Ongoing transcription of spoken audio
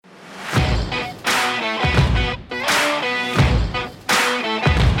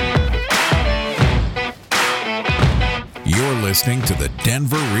listening to the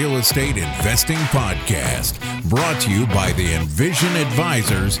Denver Real Estate Investing Podcast, brought to you by the Envision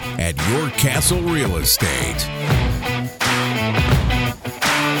Advisors at Your Castle Real Estate.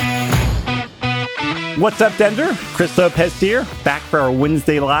 What's up, Denver? Chris Lopez here, back for our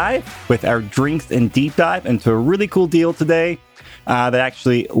Wednesday Live with our drinks and deep dive into a really cool deal today that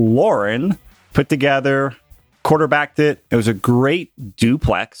actually Lauren put together, quarterbacked it. It was a great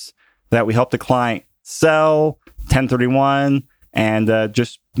duplex that we helped the client sell, 1031, and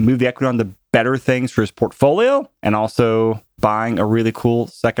just move the equity on to better things for his portfolio and also buying a really cool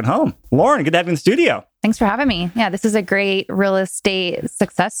second home. Lauren, good to have you in the studio. Thanks for having me. Yeah, this is a great real estate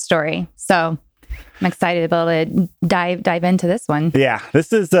success story. So I'm excited to be able to dive into this one. Yeah,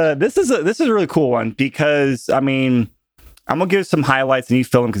 this is a really cool one because, I mean, I'm going to give some highlights and you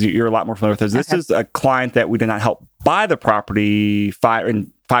fill them because you're a lot more familiar with this. This is a client that we did not help buy the property five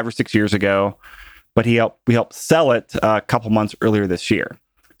or 6 years ago, but we helped sell it a couple months earlier this year.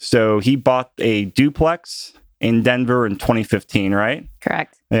 So he bought a duplex in Denver in 2015, right?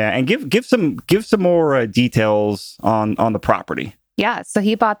 Correct. Yeah, and give some more details on the property. Yeah, so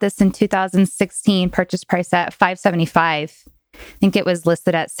he bought this in 2016, purchase price at $575. I think it was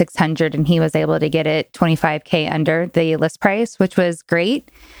listed at $600, and he was able to get it $25K under the list price, which was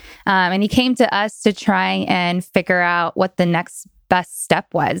great. And he came to us to try and figure out what the next best step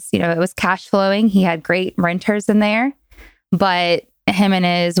was. You know, it was cash flowing. He had great renters in there, but him and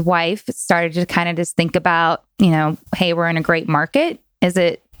his wife started to kind of just think about, you know, hey, we're in a great market. Is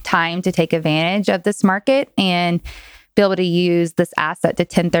it time to take advantage of this market and be able to use this asset to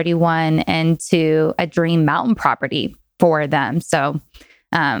 1031 into a dream mountain property for them? So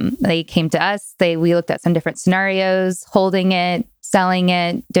they came to us. We looked at some different scenarios, holding it, selling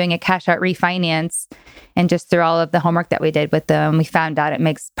it, doing a cash out refinance. And just through all of the homework that we did with them, we found out it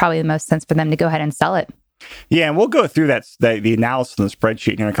makes probably the most sense for them to go ahead and sell it. Yeah, and we'll go through the analysis on the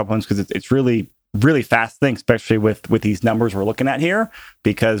spreadsheet here in a couple months because it's really, really fast thing, especially with these numbers we're looking at here.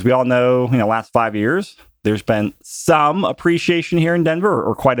 Because we all know, last 5 years, there's been some appreciation here in Denver,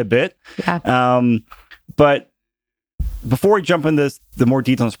 or quite a bit. Yeah. But before we jump into the more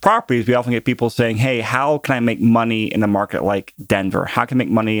details on this properties, we often get people saying, hey, how can I make money in a market like Denver? How can I make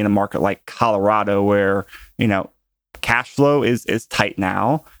money in a market like Colorado where, cash flow is tight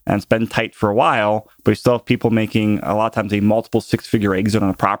now, and it's been tight for a while, but we still have people making a lot of times a multiple six-figure exit on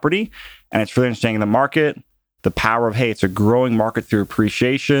a property. And it's really understanding the market, the power of, hey, it's a growing market through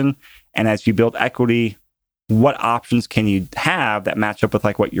appreciation. And as you build equity, what options can you have that match up with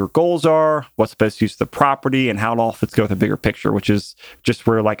like what your goals are, what's the best use of the property, and how it all fits together with a bigger picture, which is just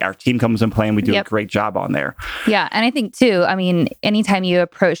where like our team comes in play and we do a great job on there. Yeah. And I think too, anytime you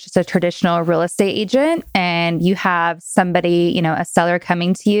approach just a traditional real estate agent and you have somebody, a seller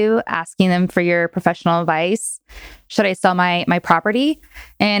coming to you, asking them for your professional advice, should I sell my property?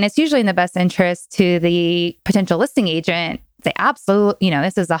 And it's usually in the best interest to the potential listing agent. Say, absolutely,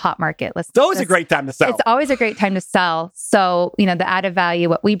 this is a hot market. It's always a great time to sell. It's always a great time to sell. So, the added value,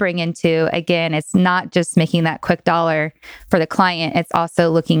 what we bring into, again, it's not just making that quick dollar for the client. It's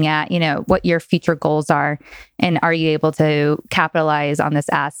also looking at, what your future goals are and are you able to capitalize on this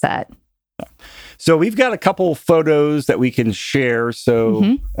asset? So we've got a couple photos that we can share.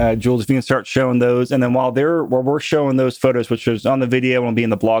 So, Jules, if you can start showing those. And then while we're showing those photos, which is on the video and will be in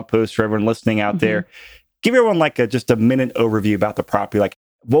the blog post for everyone listening out there, give everyone just a minute overview about the property. Like,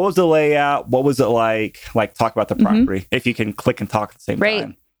 what was the layout? What was it like? Like, talk about the property. If you can click and talk at the same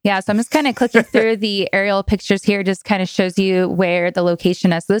time. Yeah, so I'm just kind of clicking through the aerial pictures here, just kind of shows you where the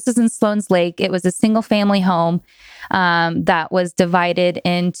location is. So this is in Sloan's Lake. It was a single family home that was divided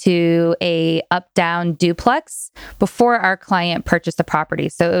into a up-down duplex before our client purchased the property.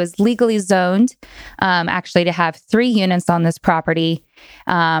 So it was legally zoned actually to have 3 units on this property.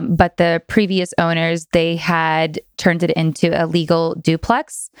 But the previous owners, they had turned it into a legal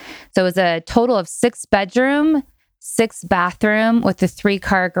duplex. So it was a total of 6-bedroom, 6-bathroom with a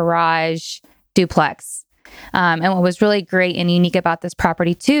 3-car garage duplex. And what was really great and unique about this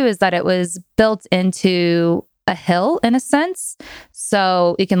property too is that it was built into a hill in a sense.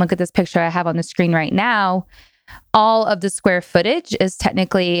 So you can look at this picture I have on the screen right now. All of the square footage is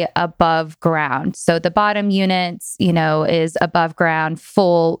technically above ground. So the bottom units, is above ground,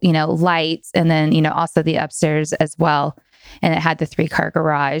 full, lights, and then, also the upstairs as well. And it had the 3-car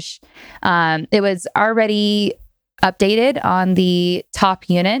garage. It was already updated on the top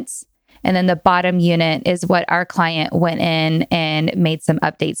units. And then the bottom unit is what our client went in and made some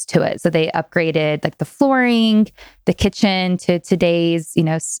updates to it. So they upgraded like the flooring, the kitchen to today's,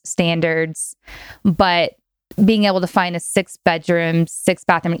 standards. But being able to find a 6-bedroom,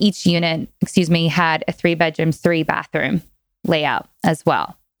 6-bathroom, each unit, had a 3-bedroom, 3-bathroom. layout as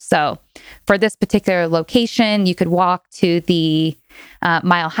well. So for this particular location, you could walk to the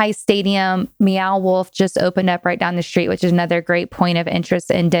Mile High Stadium. Meow Wolf just opened up right down the street, which is another great point of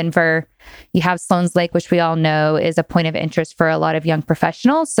interest in Denver. You have Sloan's Lake, which we all know is a point of interest for a lot of young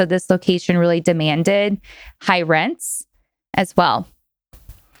professionals. So this location really demanded high rents as well.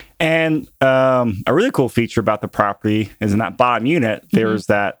 And a really cool feature about the property is in that bottom unit, there's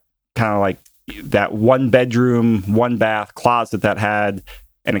that kind of like that 1-bedroom, 1-bath closet that had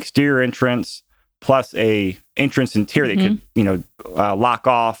an exterior entrance plus a entrance interior that could, lock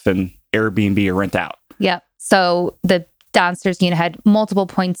off and Airbnb or rent out. Yep. So the downstairs unit had multiple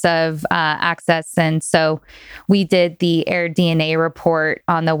points of access. And so we did the AirDNA report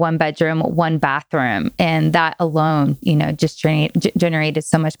on the 1-bedroom, 1-bathroom. And that alone, just generated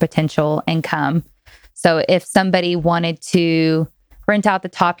so much potential income. So if somebody wanted to rent out the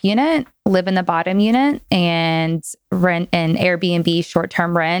top unit, live in the bottom unit, and rent an Airbnb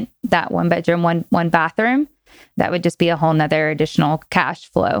short-term rent, that 1-bedroom, 1-bathroom, that would just be a whole nother additional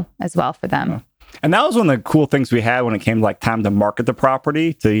cash flow as well for them. And that was one of the cool things we had when it came to like time to market the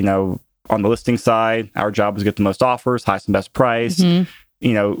property to, on the listing side, our job was to get the most offers, highest and best price.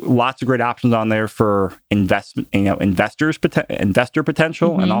 Lots of great options on there for investment, investor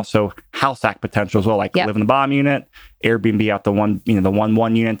potential and also house hack potential as well. Like live in the bottom unit, Airbnb out the one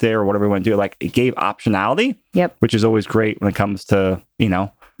one unit there or whatever we want to do. Like it gave optionality, which is always great when it comes to,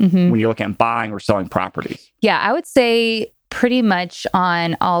 when you're looking at buying or selling properties. Yeah, I would say pretty much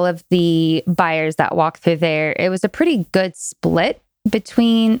on all of the buyers that walked through there, it was a pretty good split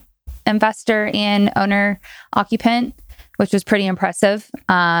between investor and owner occupant, which was pretty impressive.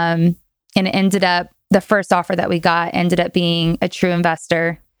 And it ended up, the first offer that we got ended up being a true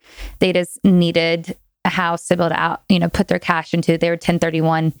investor. They just needed a house to build out, put their cash into. They were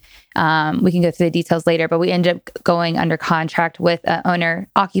 1031. We can go through the details later, but we ended up going under contract with an owner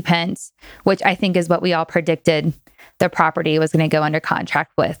occupant, which I think is what we all predicted the property was going to go under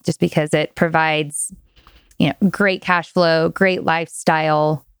contract with, just because it provides, great cash flow, great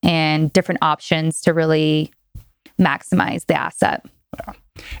lifestyle, and different options to really maximize the asset. Yeah.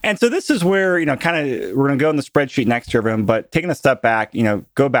 And so this is where, we're going to go in the spreadsheet next to everyone, but taking a step back,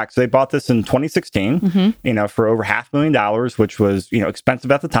 go back. So they bought this in 2016, for over $500,000, which was,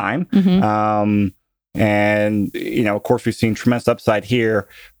 expensive at the time. And, of course, we've seen tremendous upside here,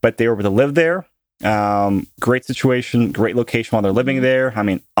 but they were able to live there. Great situation, great location while they're living there. I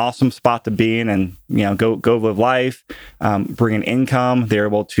mean, awesome spot to be in and, go live life, bring in income. They're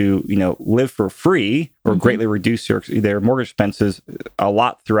able to, live for free or greatly reduce their mortgage expenses a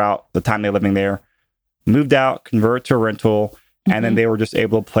lot throughout the time they're living there. Moved out, converted to a rental, and then they were just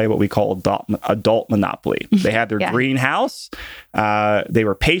able to play what we call adult monopoly. They had their greenhouse. They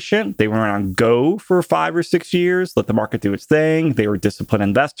were patient. They went on go for 5 or 6 years, let the market do its thing. They were disciplined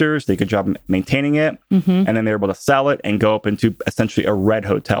investors. They did a good job maintaining it. And then they were able to sell it and go up into essentially a red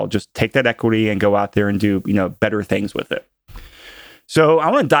hotel. Just take that equity and go out there and do, better things with it. So I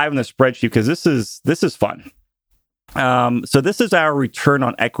want to dive in the spreadsheet because this is fun. So this is our return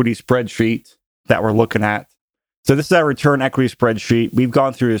on equity spreadsheet that we're looking at. So this is our return equity spreadsheet. We've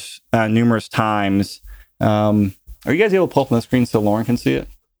gone through this numerous times. Are you guys able to pull up on the screen so Lauren can see it?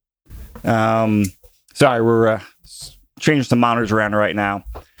 Sorry, we're changing some monitors around right now.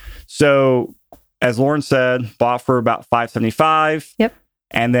 So as Lauren said, bought for about $575. Yep.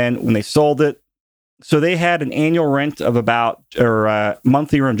 And then when they sold it, so they had an annual rent of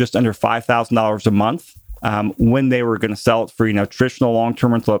monthly rent just under $5,000 a month. When they were going to sell it for, traditional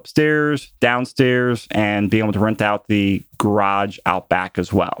long-term rental upstairs, downstairs, and being able to rent out the garage out back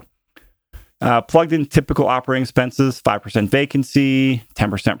as well. Plugged in typical operating expenses, 5% vacancy,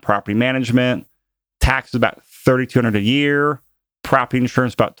 10% property management, taxes about $3,200 a year, property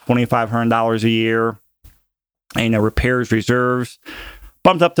insurance about $2,500 a year, and repairs, reserves,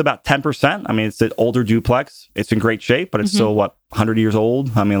 bumped up to about 10%. I mean, it's an older duplex. It's in great shape, but it's still, 100 years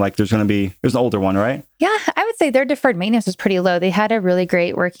old? I mean, like there's an older one, right? Yeah, I would say their deferred maintenance was pretty low. They had a really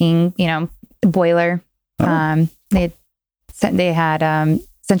great working, boiler. They had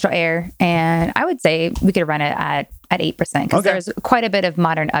central air, and I would say we could run it at 8% because there's quite a bit of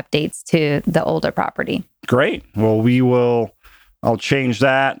modern updates to the older property. Great. Well, I'll change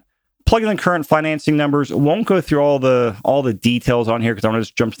that. Plug in the current financing numbers. Won't go through all the details on here because I want to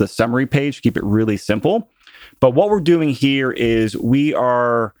just jump to the summary page, keep it really simple. But what we're doing here is we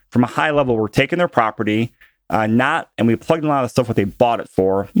are, from a high level, we're taking their property, and we plugged in a lot of stuff what they bought it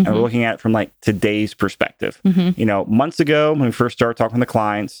for, and we're looking at it from like today's perspective. Months ago when we first started talking to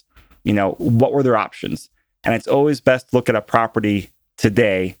clients, what were their options? And it's always best to look at a property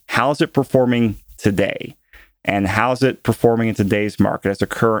today. How is it performing today? and how's it performing in today's market as a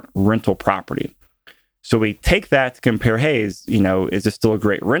current rental property. So we take that to compare, hey, is this still a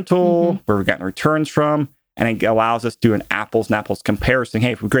great rental where we're getting returns from? And it allows us to do an apples and apples comparison.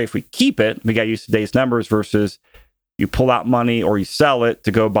 Hey, if we keep it, we got to use today's numbers versus you pull out money or you sell it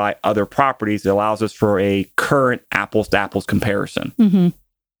to go buy other properties. It allows us for a current apples to apples comparison.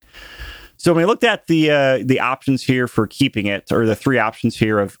 So when we looked at the options here for keeping it, or the three options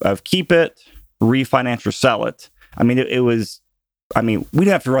here of keep it, refinance, or sell it, I mean, we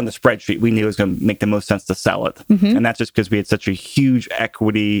didn't have to run the spreadsheet. We knew it was going to make the most sense to sell it. And that's just because we had such a huge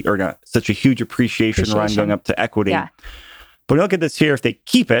such a huge appreciation run going up to equity. Yeah. But look at this here. If they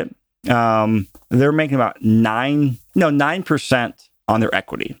keep it, they're making about 9% on their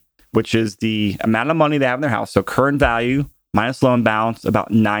equity, which is the amount of money they have in their house. So current value minus loan balance,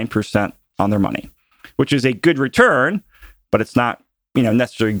 about 9% on their money, which is a good return, but it's not,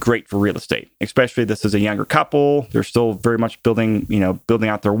 necessarily great for real estate, especially this is a younger couple. They're still very much building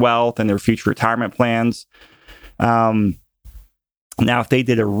out their wealth and their future retirement plans. Now, if they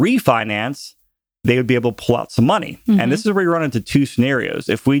did a refinance, they would be able to pull out some money. And this is where you run into two scenarios.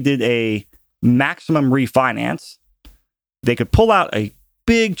 If we did a maximum refinance, they could pull out a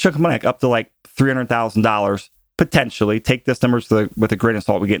big chunk of money, like up to like $300,000, potentially. Take this numbers with a grain of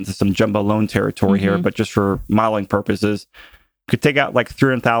salt. We get into some jumbo loan territory here, but just for modeling purposes, could take out like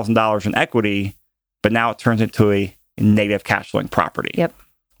 $300,000 in equity, but now it turns into a negative cash flowing property. Yep.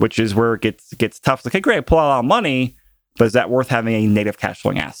 Which is where it gets tough. It's like, hey, great, pull out a lot of money, but is that worth having a negative cash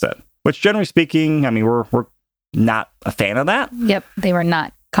flowing asset? Which, generally speaking, I mean, we're not a fan of that. Yep, they were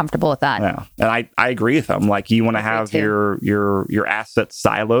not comfortable with that. Yeah, and I agree with them. Like, you want to have your assets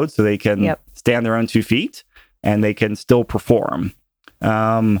siloed so they can stand on their own 2 feet and they can still perform.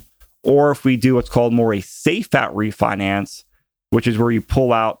 Or if we do what's called more a safe out refinance, which is where you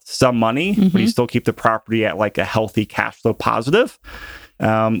pull out some money, but you still keep the property at like a healthy cash flow positive,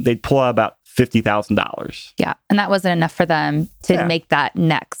 they'd pull out about $50,000. Yeah. And that wasn't enough for them to make that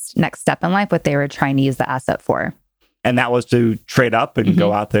next step in life, what they were trying to use the asset for. And that was to trade up and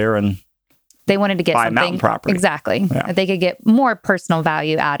go out there and they wanted to get buy something. Mountain property. Exactly. That they could get more personal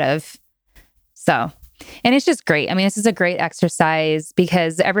value out of. So, and it's just great. I mean, this is a great exercise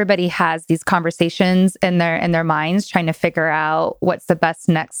because everybody has these conversations in their minds trying to figure out what's the best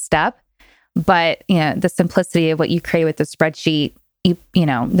next step. But, the simplicity of what you create with the spreadsheet,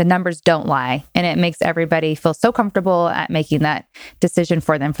 the numbers don't lie, and it makes everybody feel so comfortable at making that decision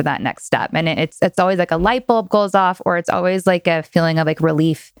for them for that next step. And it's always like a light bulb goes off, or it's always like a feeling of like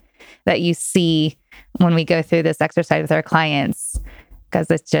relief that you see when we go through this exercise with our clients,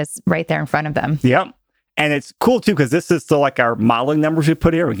 because it's just right there in front of them. Yep. And it's cool too, because this is still like our modeling numbers we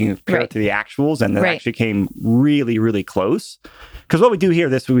put here. We can compare it to the actuals, and that actually came really, really close. Because what we do here,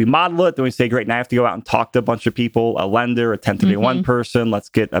 we model it, then we say, great, now I have to go out and talk to a bunch of people, a lender, a 1031 person. Let's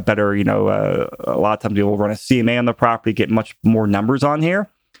get a better, a lot of times people will run a CMA on the property, get much more numbers on here.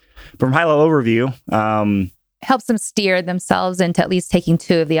 From high level overview, helps them steer themselves into at least taking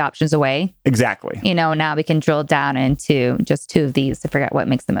 2 of the options away. Exactly. Now we can drill down into just 2 of these to figure out what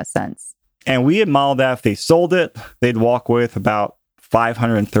makes the most sense. And we had modeled that if they sold it, they'd walk with about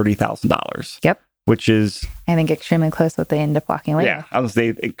 $530,000. Yep. Which is, I think, extremely close what they end up walking away. Yeah, I was say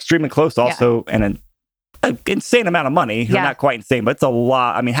extremely close. Also, and an insane amount of money. Yeah. Not quite insane, but it's a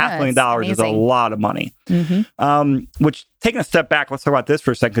lot. I mean, $500,000 is a lot of money. Which, taking a step back, let's talk about this for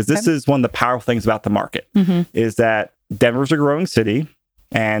a second, because this is one of the powerful things about the market, is that Denver's a growing city,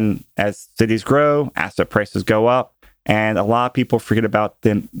 and as cities grow, asset prices go up, and a lot of people forget about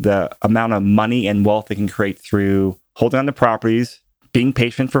the amount of money and wealth they can create through holding on to properties, being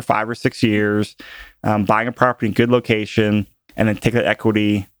patient for 5 or 6 years, buying a property in good location, and then take that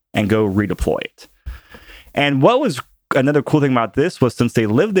equity and go redeploy it. And what was another cool thing about this was, since they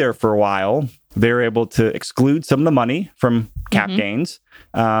lived there for a while, they were able to exclude some of the money from capital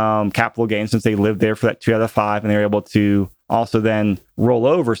gains, since they lived there for that 2 out of 5, and they were able to also then roll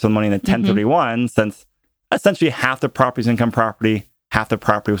over some money in the 1031, since essentially half the property's income property, half the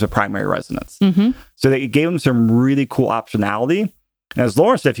property was a primary residence. So they gave them some really cool optionality. And as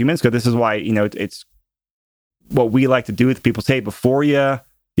Lauren said a few minutes ago, this is why, it's what we like to do with people. Say, before you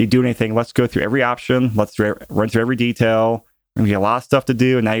do anything, let's go through every option. Let's run through every detail. And we get a lot of stuff to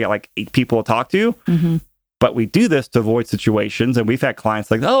do. And now you got like 8 people to talk to. But we do this to avoid situations. And we've had clients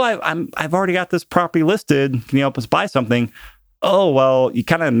like, oh, I've already got this property listed. Can you help us buy something? Oh, well, you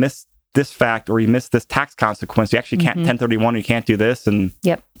kind of missed this fact, or you missed this tax consequence. You actually can't 1031, you can't do this. And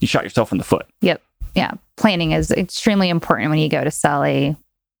you shot yourself in the foot. Yeah. Planning is extremely important when you go to sell a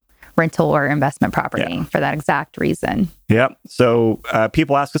rental or investment property for that exact reason. Yep. So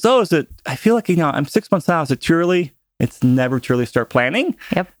people ask us, I feel like, I'm 6 months out. Is it too early? It's never too early to start planning.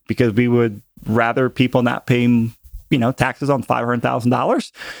 Yep. Because we would rather people not pay, taxes on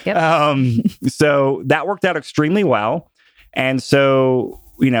 $500,000. Yep. So that worked out extremely well. And so,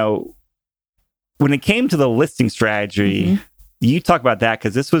 when it came to the listing strategy, you talk about that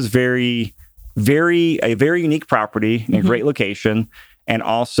because this was a very unique property in a great location. And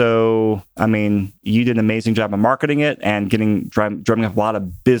also, you did an amazing job of marketing it and drumming up a lot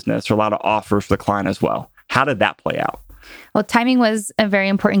of business or a lot of offers for the client as well. How did that play out? Well, timing was a very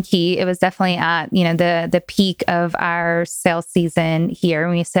important key. It was definitely at, the peak of our sales season here.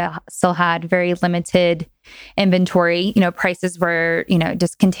 We still had very limited inventory. Prices were,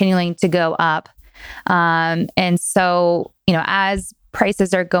 just continuing to go up. And so, as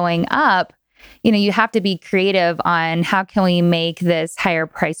prices are going up, you have to be creative on how can we make this higher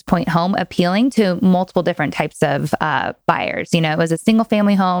price point home appealing to multiple different types of buyers. It was a single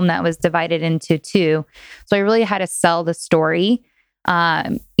family home that was divided into two. So I really had to sell the story,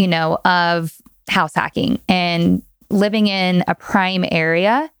 of house hacking and living in a prime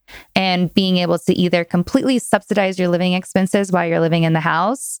area and being able to either completely subsidize your living expenses while you're living in the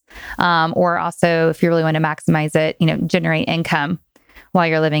house, or also if you really want to maximize it, generate income while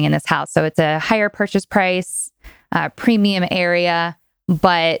you're living in this house. So it's a higher purchase price, premium area,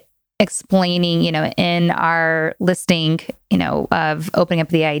 but explaining, in our listing, of opening up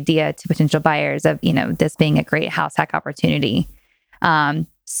the idea to potential buyers of, this being a great house hack opportunity.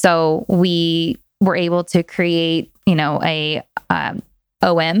 So we were able to create, a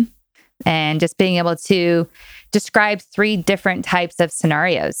OM and just being able to describe 3 different types of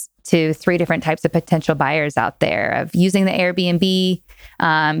scenarios to 3 different types of potential buyers out there of using the Airbnb,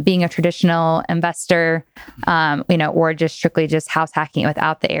 being a traditional investor, or just strictly just house hacking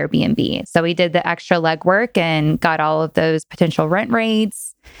without the Airbnb. So we did the extra legwork and got all of those potential rent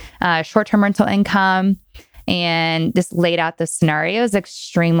rates, short-term rental income, and just laid out the scenarios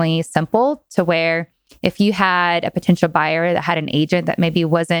extremely simple to where if you had a potential buyer that had an agent that maybe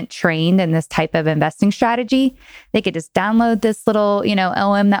wasn't trained in this type of investing strategy, they could just download this little,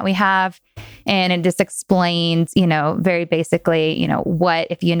 OM that we have. And it just explains, very basically, what,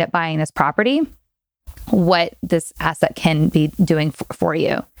 if you end up buying this property, what this asset can be doing for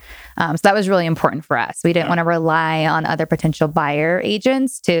you. So that was really important for us. We didn't want to rely on other potential buyer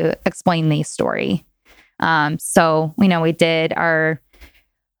agents to explain the story. So, we did our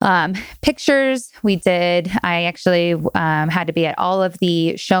pictures. I actually had to be at all of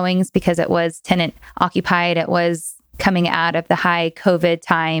the showings because it was tenant occupied. It was coming out of the high COVID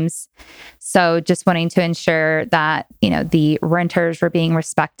times. So just wanting to ensure that, the renters were being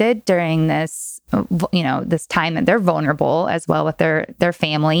respected during this, this time that they're vulnerable as well with their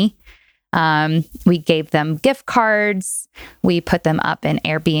family. We gave them gift cards. We put them up in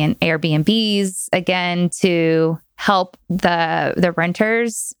Airbnbs again to help the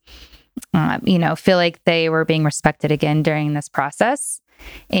renters, feel like they were being respected again during this process,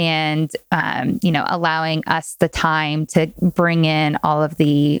 and allowing us the time to bring in all of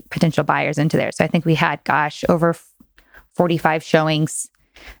the potential buyers into there. So I think we had, over 45 showings.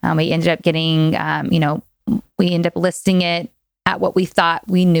 We ended up getting, we ended up listing it at what we thought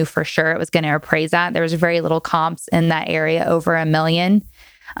we knew for sure it was going to appraise at. There was very little comps in that area over $1 million.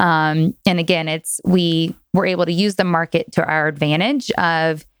 And again, we were able to use the market to our advantage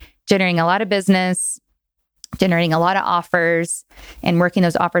of generating a lot of business, generating a lot of offers, and working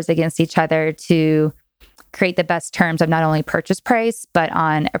those offers against each other to create the best terms of not only purchase price, but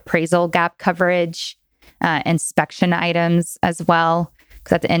on appraisal gap coverage, inspection items as well.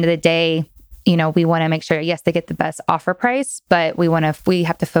 Because at the end of the day, we want to make sure, yes, they get the best offer price, but we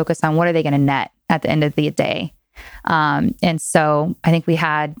have to focus on what are they going to net at the end of the day. And so I think we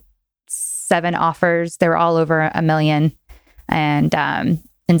had 7 offers. They were all over $1 million, and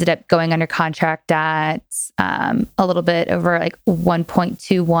ended up going under contract at a little bit over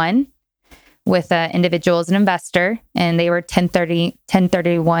 1.21 with an individual as an investor, and they were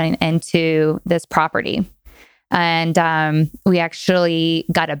 1031 into this property. And we actually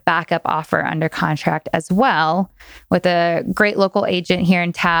got a backup offer under contract as well with a great local agent here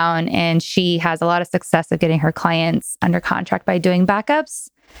in town. And she has a lot of success of getting her clients under contract by doing backups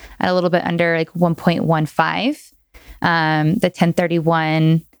at a little bit under 1.15. The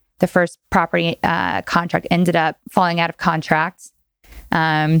 1031, the first property contract ended up falling out of contract.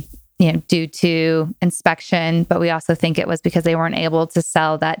 Due to inspection, but we also think it was because they weren't able to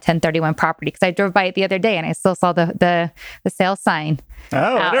sell that 1031 property. Because I drove by it the other day and I still saw the sale sign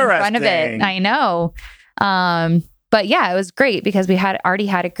out in front of it. I know. But yeah, it was great because we had already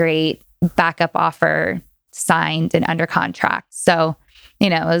had a great backup offer signed and under contract. So,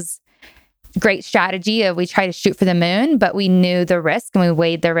 it was great strategy of we try to shoot for the moon, but we knew the risk and we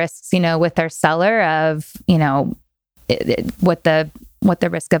weighed the risks, with our seller of, what the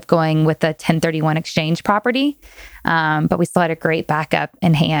risk of going with the 1031 exchange property. But we still had a great backup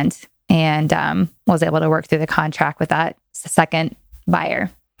in hand and was able to work through the contract with that second buyer.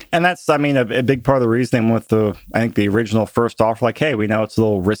 And that's, a big part of the reasoning with the original first offer, like, hey, we know it's a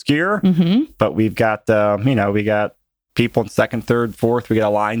little riskier, but we've got, we got people in second, third, fourth, we got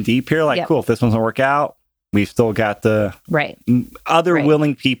a line deep here. Like, cool, if this one doesn't work out, we've still got the other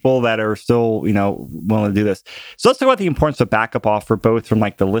willing people that are still, willing to do this. So let's talk about the importance of backup offer, both from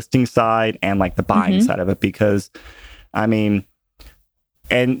like the listing side and like the buying side of it, because and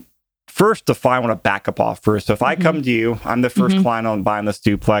first define what a backup offer is. So if I come to you, I'm the first client on buying this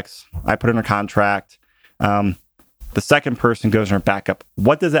duplex, I put in a contract, the second person goes in a backup.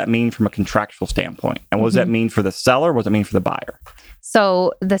 What does that mean from a contractual standpoint? And what does that mean for the seller? What does it mean for the buyer?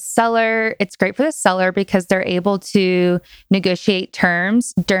 So the seller, it's great for the seller because they're able to negotiate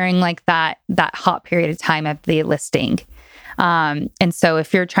terms during like that hot period of time of the listing. And so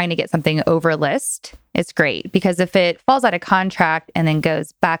if you're trying to get something over list, it's great because if it falls out of contract and then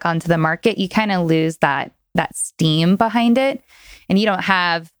goes back onto the market, you kind of lose that steam behind it. And you don't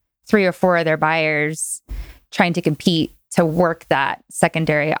have 3 or 4 other buyers trying to compete to work that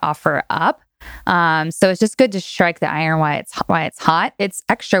secondary offer up. So it's just good to strike the iron while it's hot. It's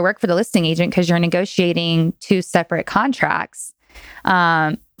extra work for the listing agent because you're negotiating 2 separate contracts.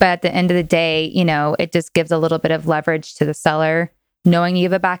 But at the end of the day, it just gives a little bit of leverage to the seller knowing you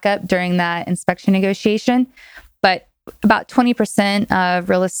have a backup during that inspection negotiation. But about 20% of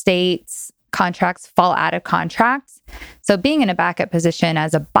real estate contracts fall out of contracts. So being in a backup position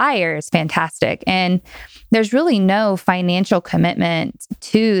as a buyer is fantastic. And there's really no financial commitment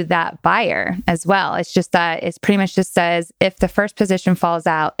to that buyer as well. It's just that it's pretty much just says if the first position falls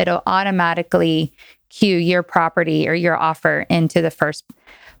out, it'll automatically queue your property or your offer into the first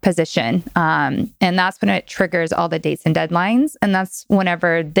position. And that's when it triggers all the dates and deadlines. And that's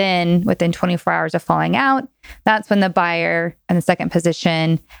whenever then within 24 hours of falling out, that's when the buyer in the second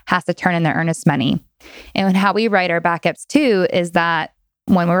position has to turn in their earnest money. And how we write our backups too is that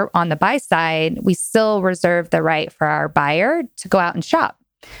when we're on the buy side, we still reserve the right for our buyer to go out and shop.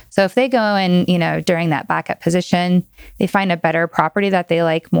 So if they go in, during that backup position, they find a better property that they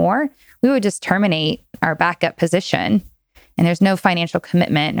like more, we would just terminate our backup position. And there's no financial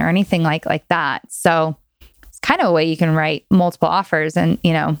commitment or anything like that. So it's kind of a way you can write multiple offers and,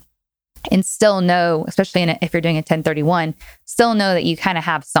 and still know, especially if you're doing a 1031, still know that you kind of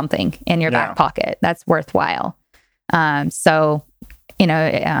have something in your back pocket that's worthwhile. So,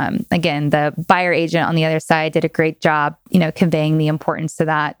 again, the buyer agent on the other side did a great job, conveying the importance to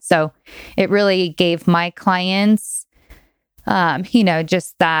that. So it really gave my clients,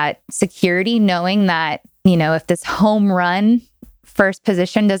 just that security, knowing that, if this home run first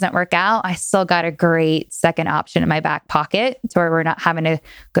position doesn't work out, I still got a great second option in my back pocket to where we're not having to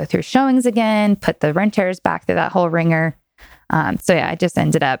go through showings again, put the renters back through that whole ringer. It just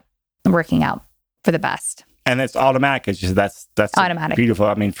ended up working out for the best. And it's automatic. It's just that's automatic.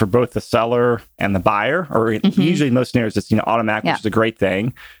 Beautiful. For both the seller and the buyer, or usually in most scenarios, it's automatic, which is a great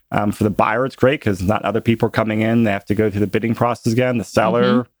thing. For the buyer, it's great because not other people are coming in. They have to go through the bidding process again. The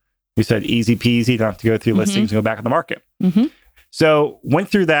seller, you said easy peasy. Don't have to go through listings and go back on the market. So went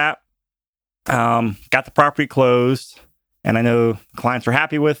through that, got the property closed, and I know clients are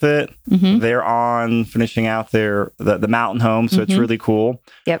happy with it. They're on finishing out the mountain home, so it's really cool.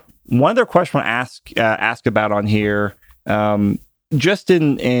 Yep. One other question I want to ask about on here, just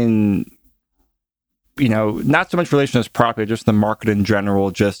in not so much relation to this property, just the market in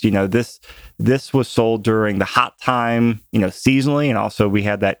general. Just this was sold during the hot time, seasonally, and also we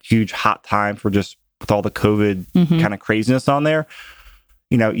had that huge hot time for just with all the COVID kind of craziness on there.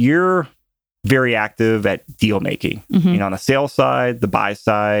 You're very active at deal making. On the sales side, the buy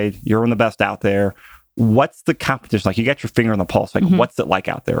side, you're one of the best out there. What's the competition like? You got your finger on the pulse. Like, what's it like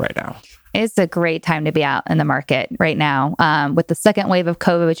out there right now? It's a great time to be out in the market right now with the second wave of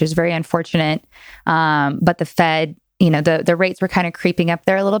COVID, which is very unfortunate. But the Fed, the rates were kind of creeping up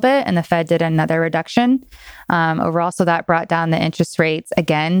there a little bit, and the Fed did another reduction overall. So that brought down the interest rates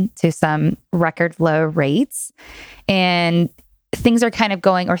again to some record low rates. And things are kind of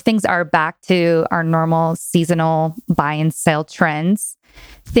things are back to our normal seasonal buy and sell trends.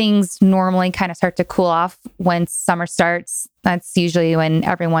 Things normally kind of start to cool off when summer starts. That's usually when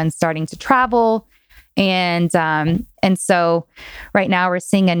everyone's starting to travel And so right now we're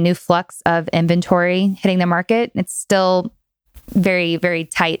seeing a new flux of inventory hitting the market. It's still very, very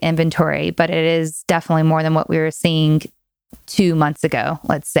tight inventory, but it is definitely more than what we were seeing 2 months ago,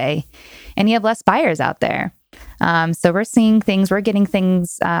 let's say. And you have less buyers out there. So we're getting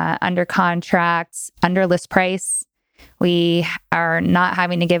things under contract, under list price. We are not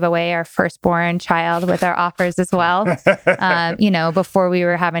having to give away our firstborn child with our offers as well. Before we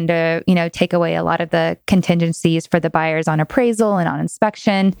were having to, take away a lot of the contingencies for the buyers on appraisal and on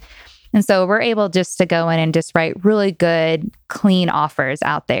inspection. And so we're able just to go in and just write really good, clean offers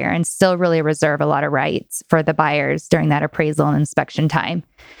out there and still really reserve a lot of rights for the buyers during that appraisal and inspection time.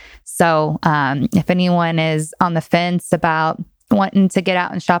 So if anyone is on the fence about wanting to get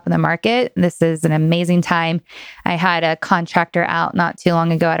out and shop in the market, this is an amazing time. I had a contractor out not too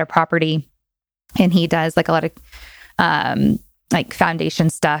long ago at a property, and he does like a lot of foundation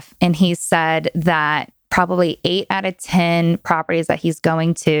stuff. And he said that probably 8 out of 10 properties that he's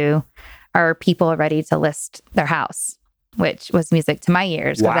going to are people ready to list their house, which was music to my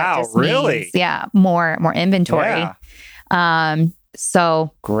ears. Wow, that just really? means, more inventory. Yeah.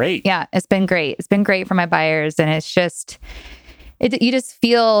 So great. Yeah, it's been great. It's been great for my buyers. And it's just, you just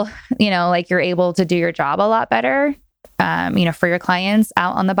feel, like you're able to do your job a lot better, for your clients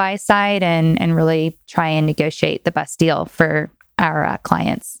out on the buy side and really try and negotiate the best deal for our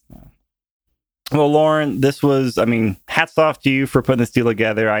clients. Well, Lauren, this was, hats off to you for putting this deal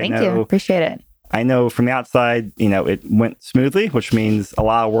together. Thank you. Appreciate it. I know from the outside, it went smoothly, which means a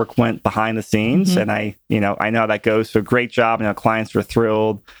lot of work went behind the scenes. Mm-hmm. And I know how that goes. So great job. Clients were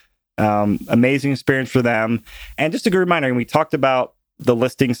thrilled. Amazing experience for them. And just a good reminder, we talked about the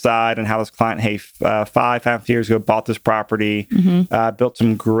listing side and how this client, 5.5 years ago, bought this property, built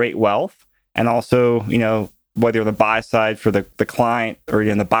some great wealth. And also, whether you're on the buy side for the client or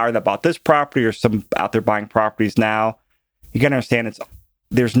you're the buyer that bought this property or some out there buying properties now, you got to understand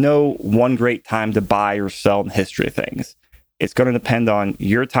there's no one great time to buy or sell in the history of things. It's going to depend on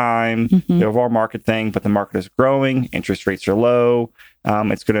your time, the overall market thing, but the market is growing, interest rates are low.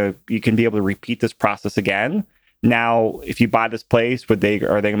 You can be able to repeat this process again. Now, if you buy this place, are they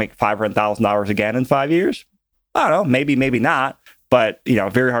going to make $500,000 again in 5 years? I don't know, maybe not. But,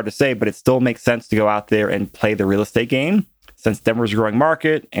 very hard to say, but it still makes sense to go out there and play the real estate game. Since Denver's a growing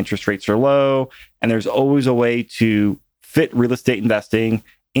market, interest rates are low, and there's always a way to fit real estate investing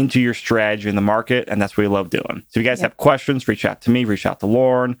into your strategy in the market, and that's what we love doing. So if you guys have questions, reach out to me, reach out to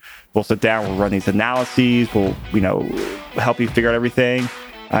Lauren. We'll sit down, we'll run these analyses, we'll, help you figure out everything.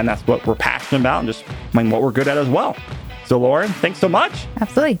 And that's what we're passionate about and just what we're good at as well. So Lauren, thanks so much.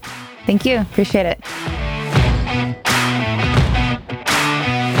 Absolutely. Thank you. Appreciate it.